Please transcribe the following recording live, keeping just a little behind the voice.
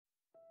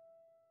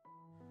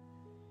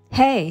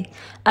Hey,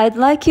 I'd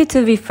like you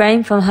to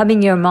refrain from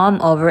having your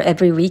mom over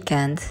every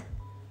weekend.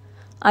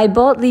 I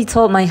boldly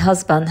told my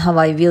husband how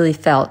I really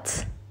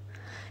felt.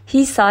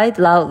 He sighed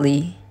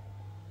loudly.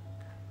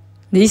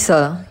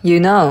 Lisa,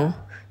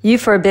 you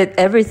forbid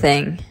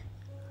everything.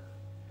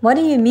 What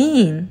do you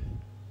mean?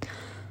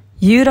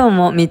 You don't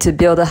want me to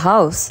build a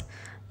house.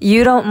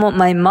 You don't want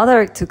my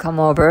mother to come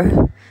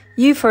over.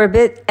 You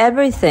forbid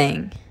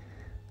everything.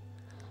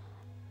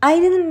 I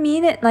didn't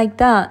mean it like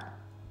that.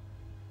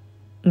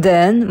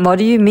 Then, what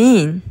do you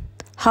mean?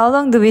 How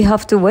long do we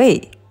have to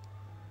wait?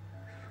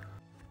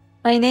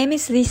 My name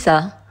is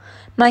Lisa.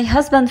 My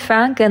husband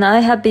Frank and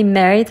I have been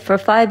married for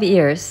 5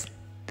 years.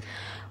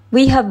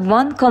 We have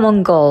one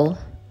common goal.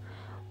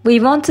 We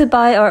want to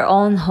buy our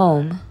own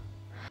home.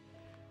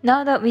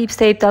 Now that we've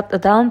saved up a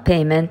down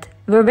payment,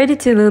 we're ready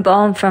to move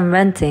on from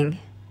renting.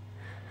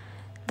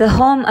 The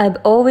home I've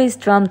always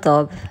dreamt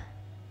of.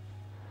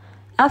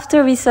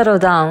 After we settle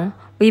down,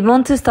 we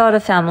want to start a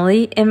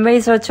family and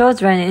raise our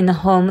children in a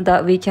home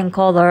that we can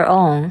call our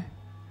own.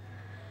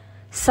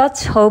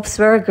 Such hopes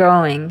were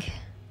growing,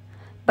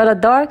 but a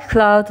dark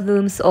cloud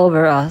looms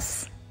over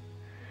us.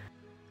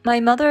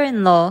 My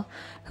mother-in-law,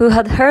 who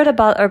had heard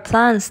about our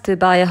plans to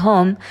buy a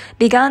home,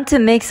 began to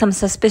make some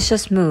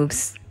suspicious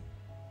moves.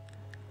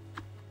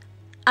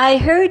 I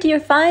heard you're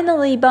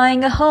finally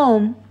buying a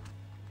home.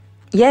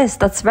 Yes,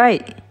 that's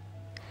right.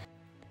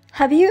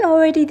 Have you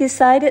already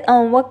decided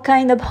on what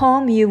kind of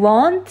home you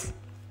want?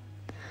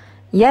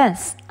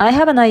 Yes, I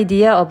have an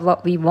idea of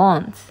what we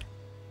want.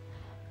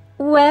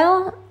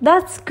 Well,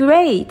 that's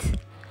great.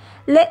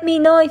 Let me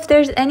know if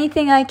there's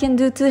anything I can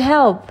do to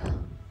help.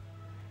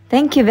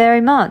 Thank you very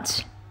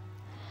much.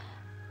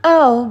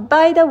 Oh,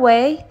 by the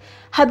way,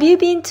 have you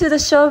been to the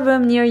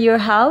showroom near your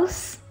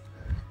house?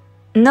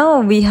 No,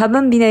 we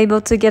haven't been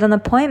able to get an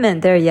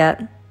appointment there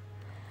yet.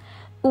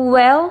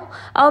 Well,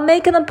 I'll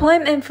make an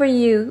appointment for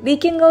you. We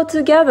can go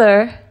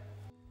together.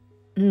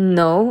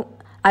 No,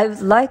 I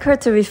would like her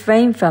to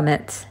refrain from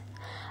it.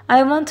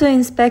 I want to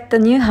inspect the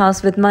new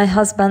house with my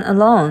husband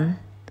alone.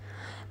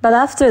 But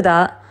after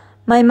that,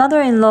 my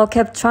mother-in-law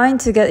kept trying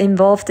to get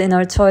involved in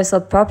our choice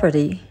of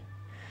property.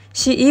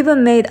 She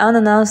even made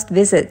unannounced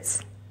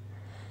visits.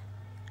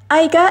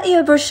 I got you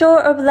a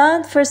brochure of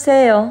land for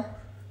sale.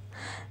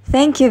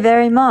 Thank you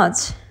very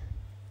much.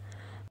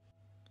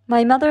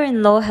 My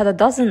mother-in-law had a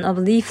dozen of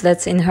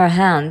leaflets in her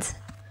hand.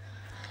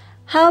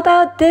 How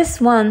about this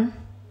one?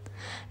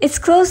 It's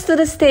close to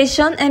the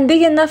station and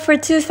big enough for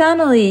 2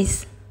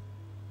 families.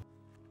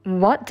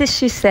 What did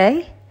she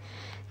say?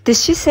 Did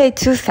she say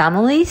 2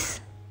 families?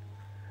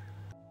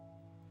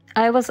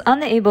 I was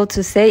unable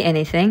to say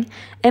anything,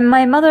 and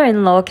my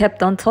mother-in-law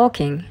kept on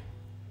talking.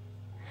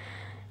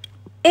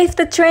 If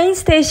the train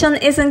station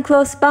isn't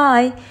close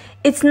by,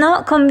 it's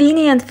not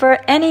convenient for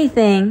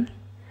anything.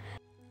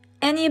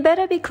 And you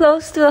better be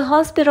close to a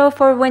hospital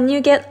for when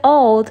you get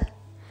old.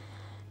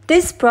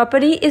 This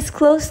property is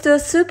close to a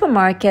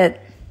supermarket.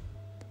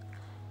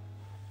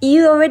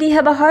 You already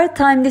have a hard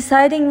time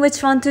deciding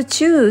which one to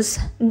choose,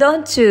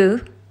 don't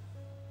you?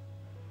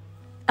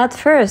 At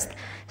first,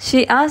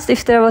 she asked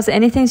if there was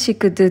anything she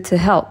could do to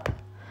help.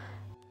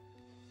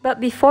 But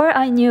before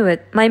I knew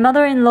it, my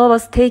mother-in-law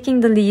was taking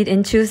the lead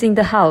in choosing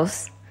the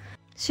house.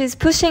 She's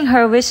pushing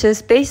her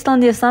wishes based on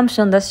the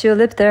assumption that she'll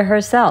live there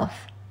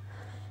herself.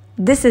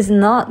 This is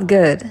not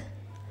good.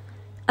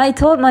 I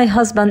told my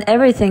husband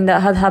everything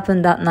that had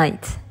happened that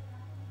night.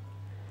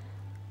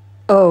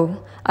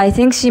 Oh, I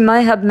think she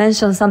might have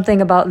mentioned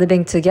something about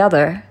living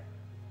together.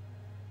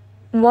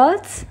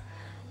 What?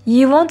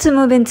 You want to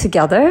move in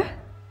together?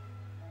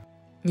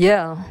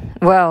 Yeah,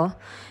 well,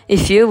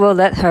 if you will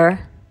let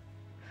her.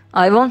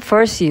 I won't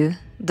force you,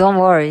 don't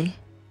worry.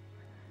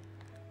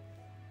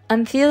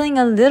 I'm feeling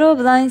a little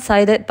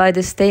blindsided by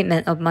the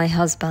statement of my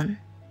husband.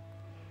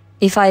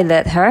 If I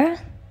let her?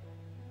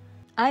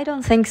 I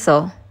don't think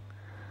so.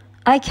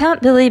 I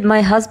can't believe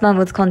my husband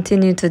would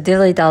continue to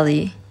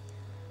dilly-dally.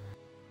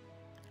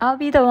 I'll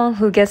be the one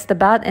who gets the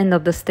bad end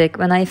of the stick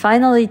when I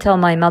finally tell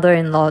my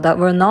mother-in-law that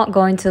we're not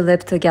going to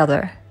live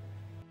together.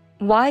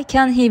 Why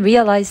can't he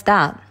realize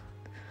that?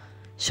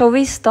 Shall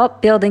we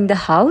stop building the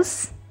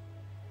house?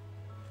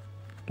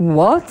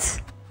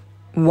 What?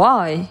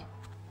 Why?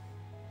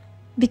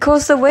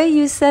 Because the way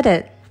you said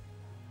it.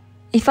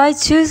 If I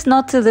choose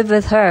not to live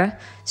with her,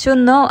 she'll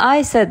know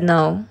I said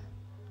no.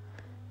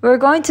 We're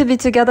going to be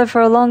together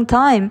for a long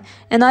time,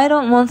 and I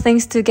don't want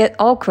things to get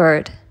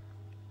awkward.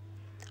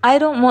 I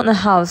don't want a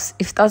house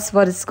if that's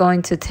what it's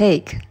going to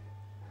take.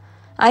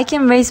 I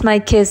can raise my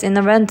kids in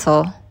a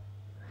rental.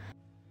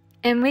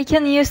 And we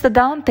can use the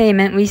down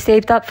payment we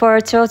saved up for our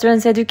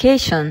children's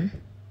education.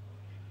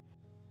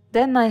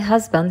 Then my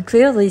husband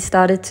clearly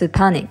started to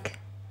panic.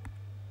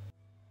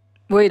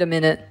 Wait a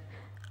minute.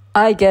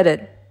 I get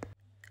it.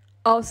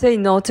 I'll say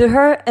no to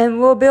her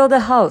and we'll build a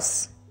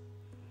house.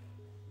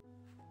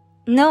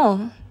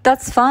 No,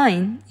 that's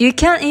fine. You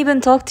can't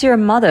even talk to your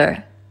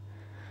mother.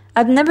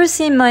 I've never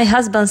seen my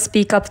husband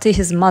speak up to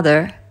his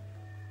mother.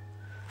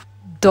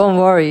 Don't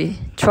worry,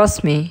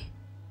 trust me.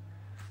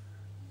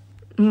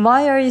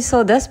 Why are you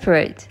so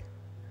desperate?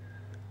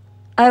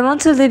 I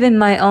want to live in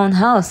my own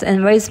house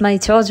and raise my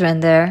children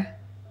there.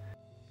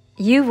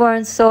 You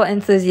weren't so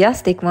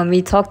enthusiastic when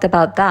we talked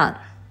about that.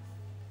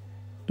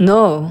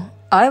 No,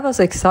 I was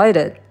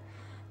excited.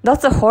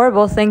 That's a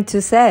horrible thing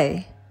to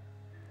say.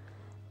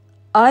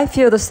 I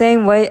feel the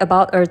same way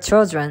about our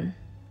children.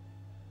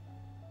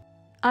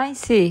 I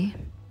see.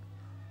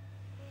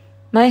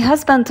 My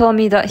husband told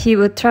me that he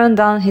would turn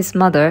down his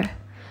mother,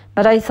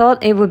 but I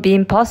thought it would be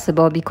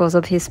impossible because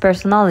of his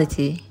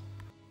personality.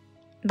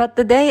 But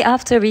the day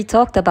after we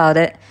talked about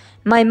it,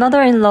 my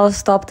mother-in-law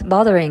stopped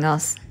bothering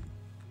us.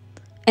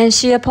 And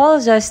she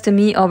apologized to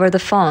me over the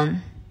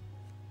phone.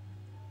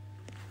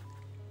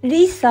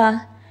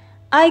 Lisa,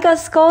 I got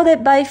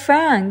scolded by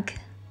Frank.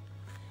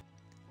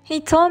 He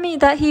told me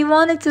that he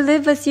wanted to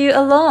live with you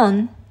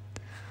alone.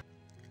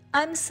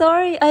 I'm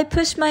sorry I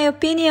pushed my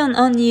opinion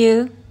on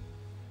you.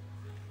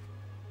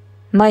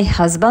 My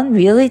husband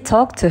really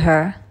talked to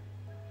her.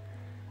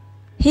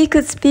 He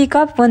could speak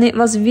up when it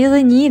was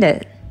really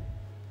needed.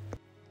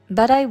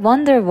 But I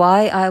wonder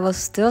why I was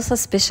still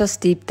suspicious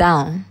deep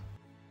down.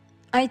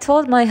 I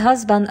told my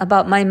husband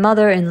about my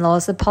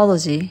mother-in-law's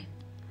apology,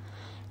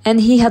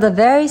 and he had a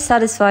very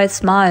satisfied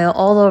smile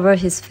all over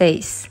his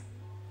face.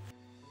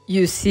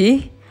 You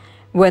see,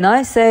 when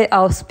I say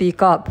I'll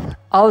speak up,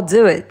 I'll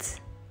do it.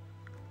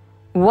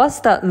 What's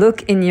that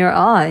look in your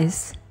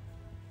eyes?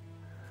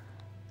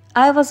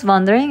 I was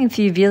wondering if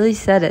you really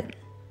said it.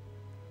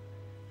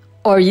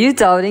 Are you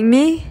doubting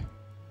me?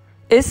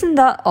 Isn't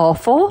that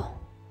awful?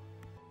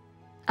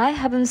 I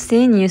haven't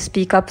seen you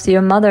speak up to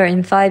your mother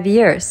in 5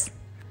 years.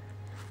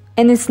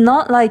 And it's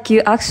not like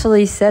you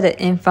actually said it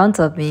in front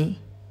of me.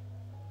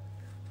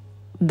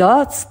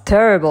 That's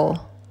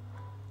terrible.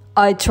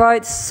 I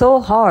tried so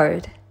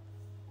hard.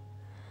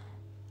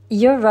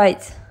 You're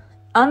right.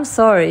 I'm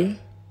sorry.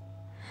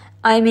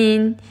 I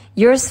mean,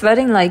 you're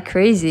sweating like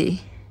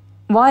crazy.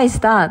 Why is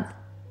that?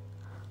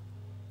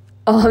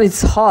 Oh,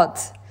 it's hot.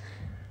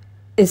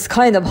 It's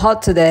kind of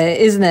hot today,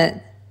 isn't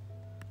it?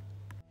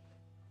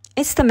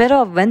 It's the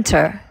middle of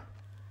winter.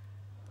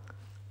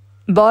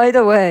 By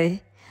the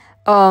way,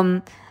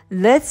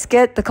 let's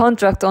get the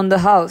contract on the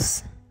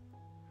house.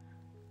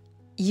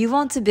 You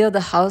want to build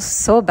a house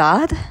so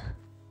bad?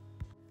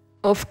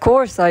 Of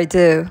course I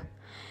do.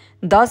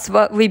 That's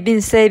what we've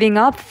been saving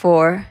up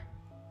for.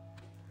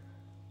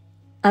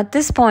 At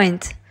this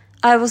point,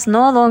 I was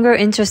no longer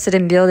interested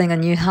in building a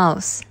new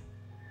house.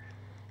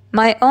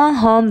 My own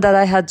home that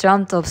I had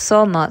dreamt of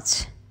so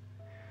much.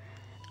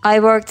 I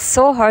worked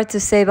so hard to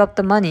save up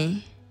the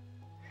money.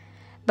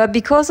 But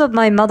because of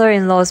my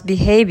mother-in-law's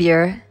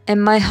behavior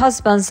and my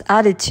husband's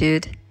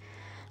attitude,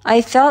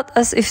 I felt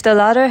as if the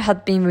ladder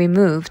had been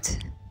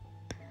removed.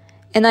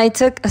 And I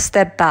took a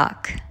step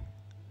back.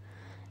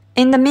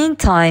 In the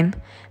meantime,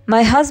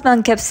 my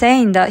husband kept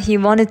saying that he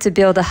wanted to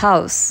build a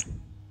house.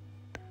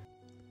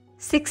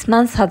 6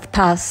 months had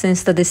passed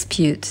since the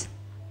dispute.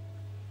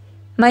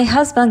 My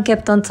husband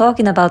kept on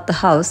talking about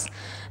the house,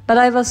 but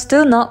I was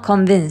still not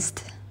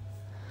convinced.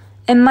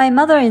 And my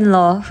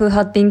mother-in-law, who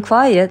had been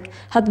quiet,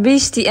 had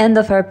reached the end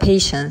of her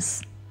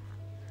patience.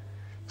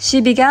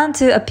 She began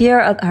to appear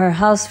at her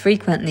house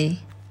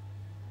frequently.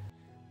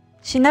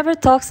 She never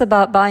talks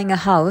about buying a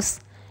house,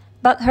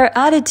 but her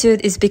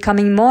attitude is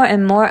becoming more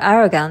and more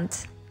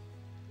arrogant.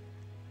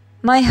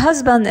 My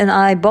husband and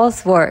I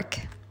both work,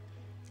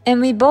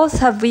 and we both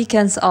have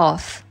weekends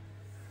off.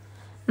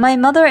 My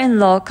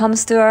mother-in-law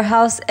comes to our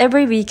house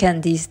every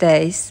weekend these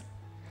days.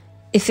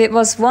 If it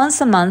was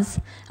once a month,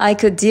 I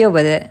could deal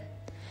with it.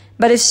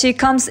 But if she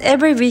comes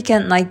every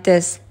weekend like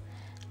this,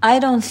 I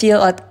don't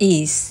feel at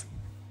ease.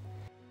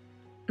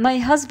 My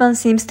husband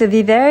seems to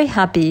be very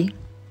happy.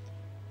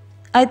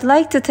 I'd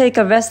like to take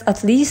a rest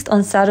at least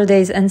on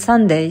Saturdays and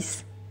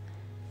Sundays.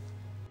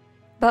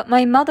 But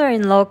my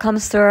mother-in-law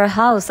comes to our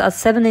house at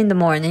 7 in the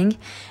morning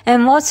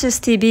and watches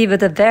TV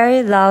with a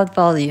very loud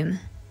volume.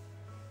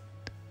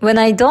 When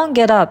I don't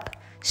get up,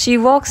 she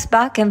walks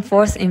back and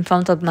forth in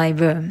front of my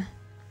room.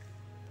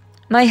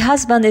 My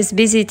husband is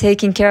busy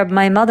taking care of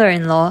my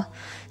mother-in-law,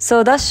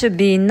 so that should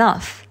be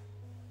enough.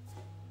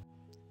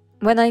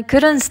 When I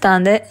couldn't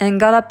stand it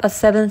and got up at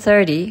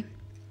 7:30,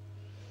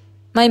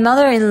 my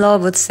mother-in-law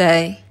would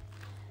say,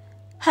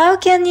 "How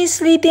can you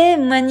sleep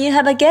in when you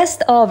have a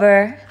guest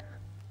over?"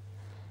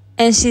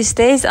 And she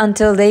stays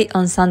until late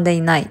on Sunday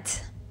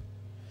night.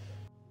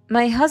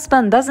 My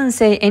husband doesn't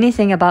say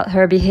anything about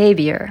her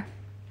behavior.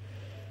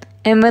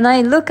 And when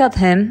I look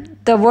at him,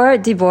 the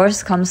word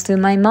divorce comes to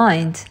my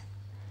mind.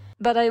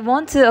 But I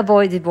want to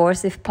avoid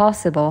divorce if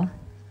possible.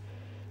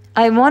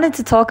 I wanted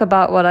to talk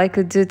about what I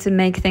could do to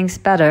make things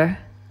better.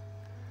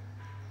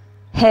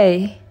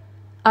 Hey,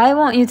 I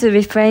want you to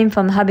refrain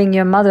from having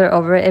your mother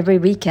over every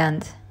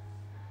weekend.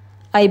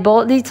 I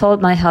boldly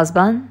told my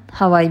husband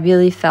how I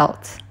really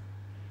felt.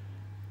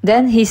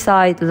 Then he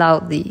sighed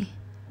loudly.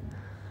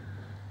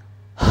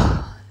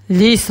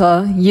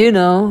 Lisa,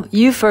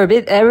 you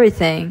forbid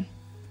everything.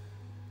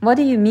 What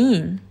do you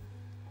mean?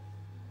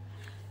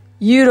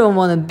 You don't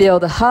want to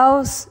build a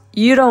house,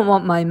 You don't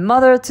want my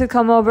mother to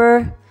come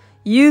over.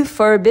 You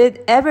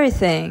forbid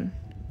everything.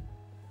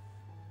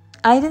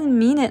 I didn't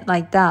mean it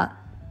like that.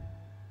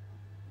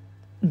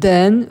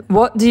 Then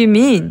what do you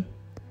mean?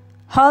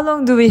 How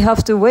long do we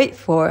have to wait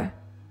for?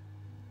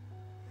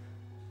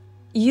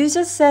 You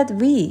just said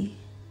we.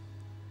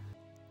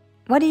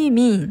 What do you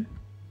mean?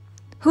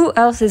 Who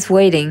else is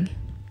waiting?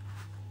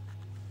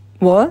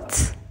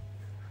 What?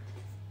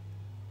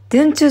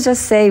 Didn't you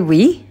just say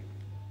we?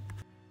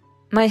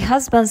 My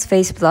husband's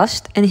face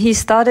blushed and he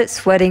started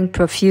sweating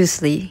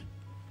profusely.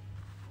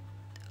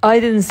 I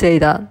didn't say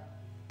that.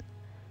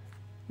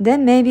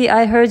 Then maybe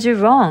I heard you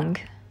wrong.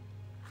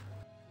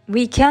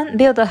 We can't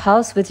build a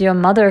house with your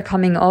mother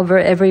coming over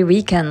every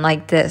weekend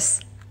like this.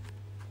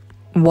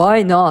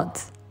 Why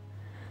not?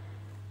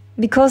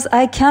 Because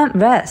I can't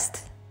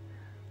rest.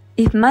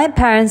 If my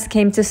parents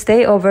came to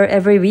stay over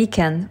every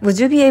weekend, would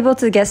you be able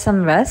to get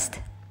some rest?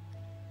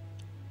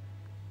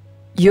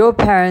 Your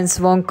parents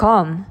won't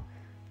come.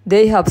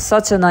 They have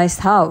such a nice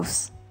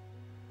house.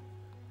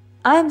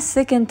 I'm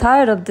sick and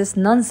tired of this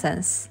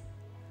nonsense.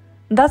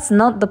 That's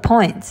not the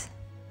point.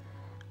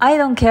 I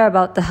don't care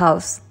about the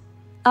house.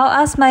 I'll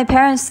ask my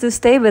parents to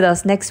stay with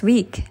us next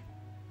week.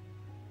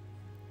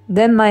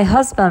 Then my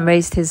husband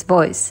raised his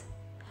voice.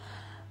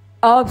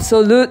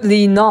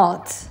 Absolutely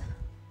not.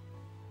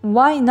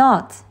 Why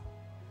not?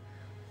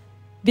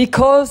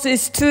 Because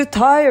it's too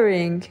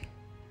tiring.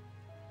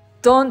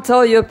 Don't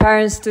tell your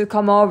parents to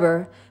come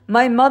over.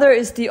 My mother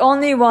is the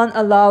only one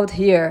allowed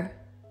here.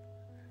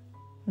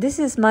 This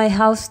is my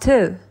house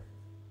too.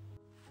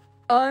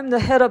 I'm the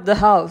head of the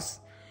house.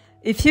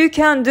 If you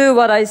can't do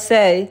what I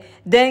say,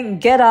 then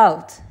get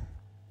out.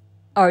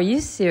 Are you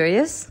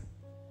serious?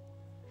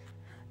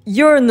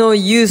 You're no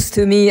use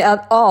to me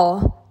at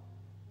all.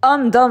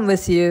 I'm done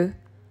with you.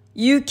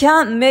 You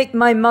can't make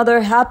my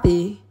mother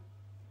happy.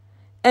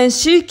 And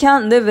she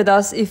can't live with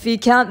us if we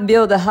can't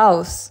build a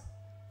house.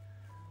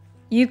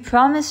 You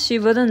promised she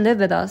wouldn't live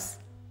with us.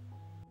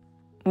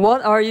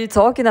 What are you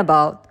talking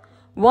about?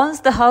 Once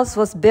the house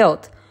was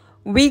built,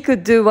 we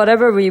could do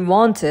whatever we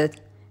wanted,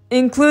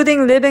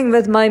 including living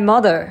with my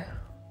mother.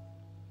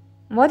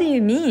 What do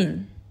you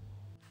mean?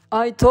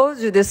 I told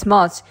you this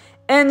much,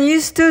 and you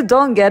still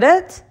don't get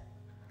it?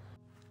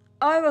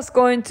 I was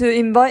going to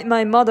invite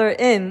my mother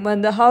in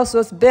when the house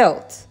was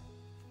built.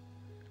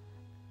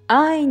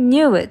 I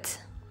knew it.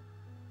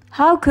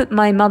 How could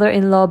my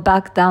mother-in-law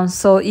back down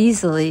so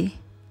easily?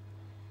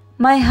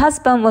 My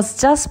husband was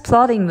just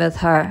plotting with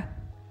her.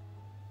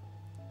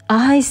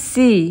 I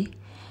see.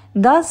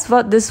 That's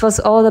what this was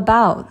all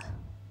about.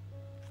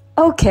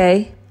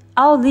 Okay,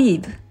 I'll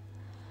leave.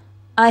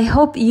 I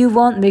hope you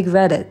won't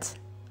regret it.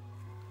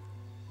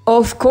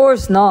 Of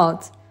course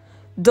not.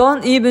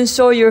 Don't even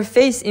show your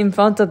face in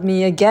front of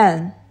me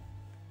again.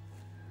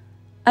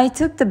 I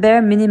took the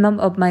bare minimum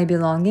of my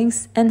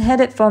belongings and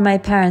headed for my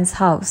parents'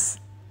 house.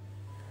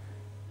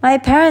 My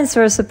parents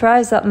were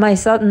surprised at my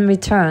sudden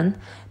return,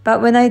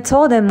 but when I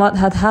told them what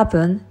had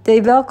happened,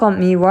 they welcomed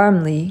me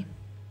warmly.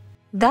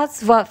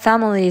 That's what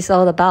family is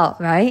all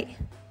about, right?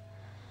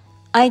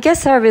 I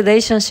guess our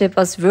relationship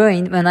was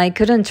ruined when I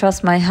couldn't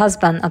trust my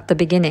husband at the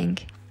beginning.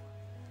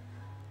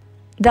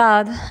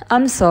 Dad,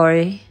 I'm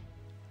sorry.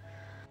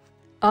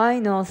 I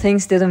know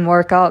things didn't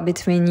work out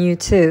between you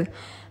two,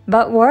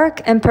 but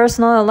work and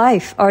personal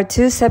life are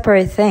two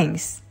separate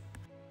things.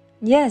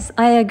 Yes,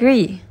 I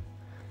agree.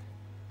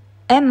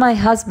 And my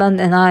husband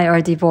and I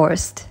are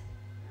divorced.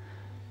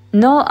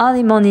 No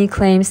alimony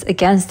claims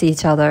against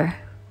each other.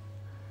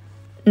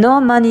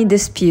 No money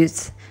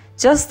disputes,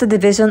 just the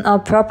division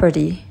of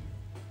property.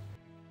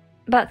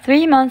 But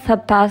 3 months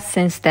have passed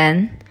since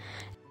then,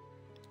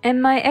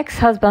 and my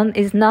ex-husband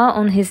is now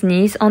on his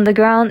knees on the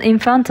ground in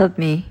front of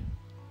me.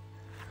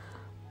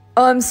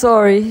 I'm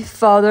sorry,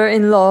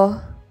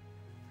 father-in-law.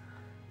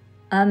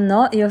 I'm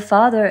not your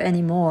father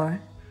anymore.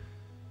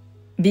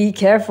 Be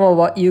careful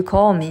what you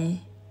call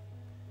me.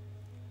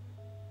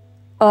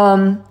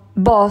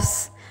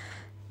 Boss,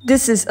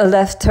 this is a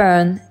left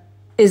turn,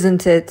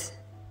 isn't it?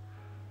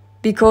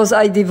 Because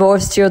I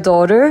divorced your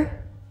daughter?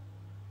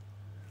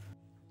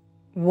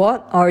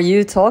 What are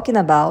you talking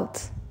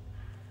about?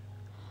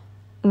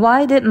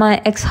 Why did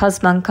my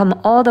ex-husband come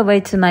all the way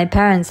to my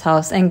parents'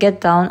 house and get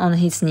down on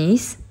his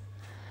knees?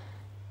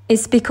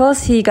 It's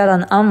because he got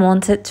an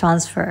unwanted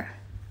transfer.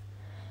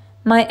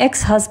 My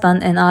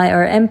ex-husband and I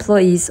are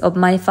employees of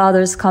my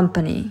father's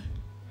company.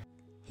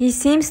 He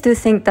seems to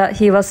think that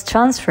he was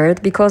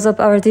transferred because of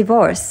our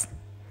divorce.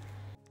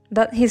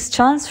 But his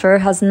transfer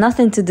has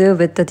nothing to do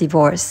with the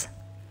divorce.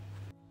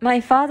 My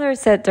father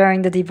said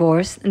during the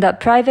divorce that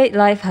private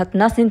life had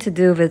nothing to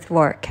do with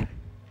work.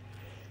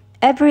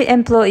 Every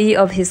employee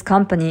of his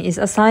company is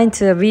assigned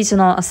to a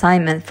regional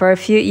assignment for a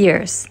few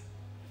years.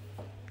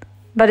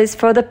 But it's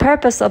for the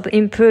purpose of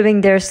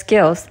improving their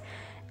skills,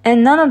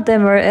 and none of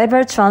them were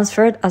ever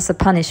transferred as a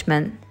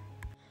punishment.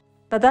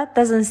 But that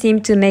doesn't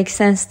seem to make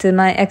sense to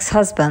my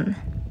ex-husband.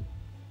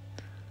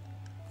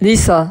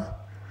 Lisa,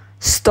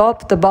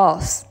 stop the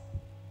boss.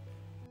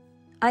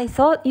 I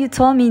thought you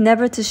told me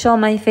never to show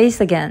my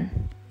face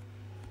again.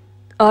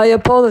 I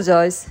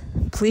apologize.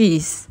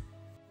 Please.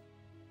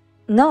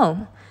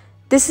 No,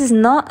 this is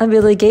not a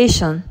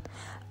relegation.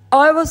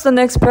 I was the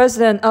next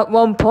president at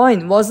one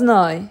point, wasn't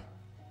I?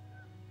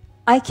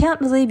 I can't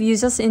believe you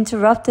just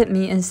interrupted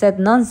me and said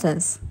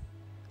nonsense.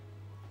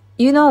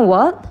 You know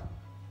what?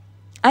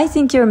 I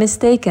think you're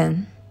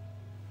mistaken.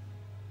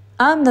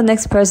 I'm the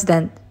next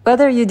president,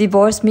 whether you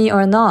divorce me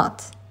or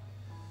not.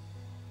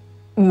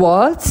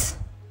 What?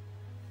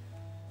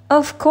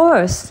 Of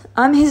course,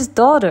 I'm his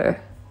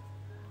daughter.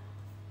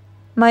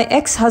 My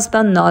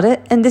ex-husband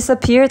nodded and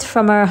disappeared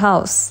from our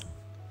house.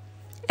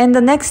 And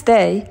the next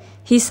day,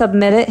 he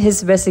submitted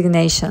his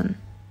resignation.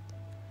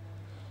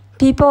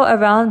 People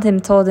around him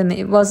told him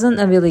it wasn't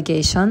a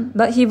relegation,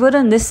 but he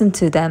wouldn't listen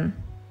to them.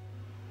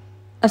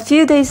 A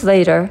few days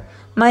later,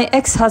 my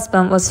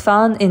ex-husband was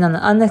found in an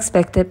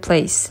unexpected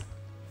place.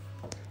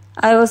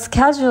 I was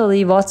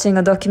casually watching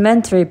a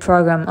documentary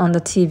program on the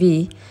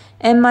TV,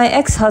 and my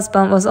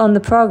ex-husband was on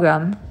the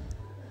program.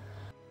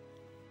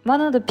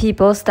 One of the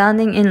people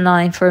standing in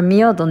line for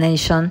meal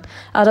donation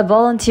at a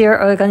volunteer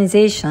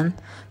organization,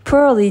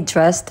 poorly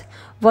dressed,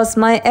 was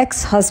my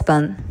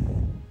ex-husband.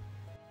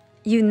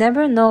 You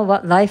never know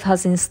what life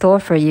has in store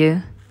for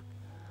you.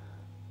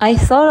 I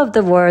thought of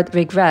the word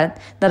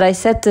regret that I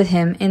said to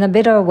him in a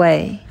bitter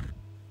way.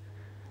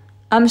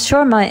 I'm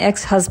sure my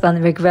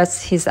ex-husband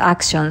regrets his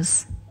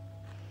actions.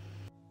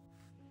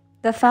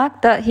 The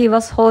fact that he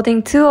was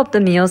holding two of the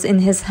meals in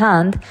his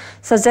hand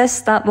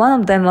suggests that one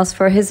of them was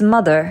for his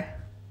mother.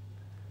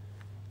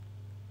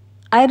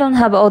 I don't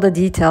have all the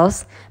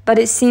details, but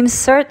it seems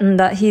certain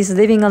that he's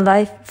living a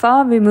life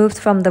far removed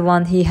from the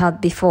one he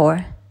had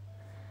before.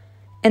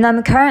 And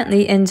I'm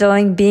currently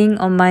enjoying being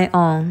on my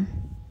own.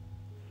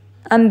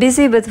 I'm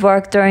busy with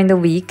work during the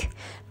week,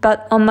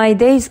 but on my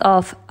days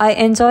off, I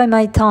enjoy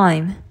my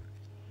time.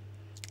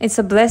 It's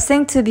a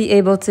blessing to be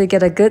able to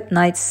get a good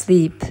night's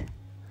sleep.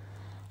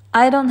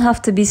 I don't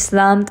have to be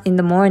slammed in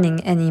the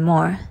morning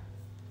anymore.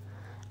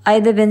 I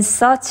live in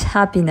such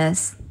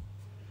happiness.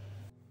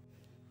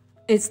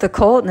 It's the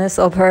coldness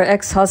of her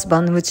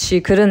ex-husband which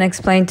she couldn't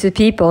explain to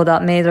people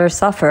that made her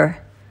suffer.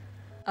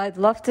 I'd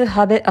love to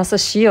have it as a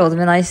shield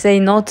when I say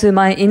no to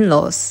my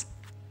in-laws.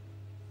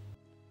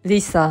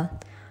 Lisa,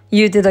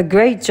 you did a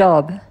great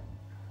job.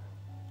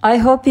 I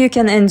hope you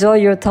can enjoy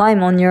your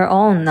time on your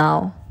own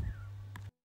now.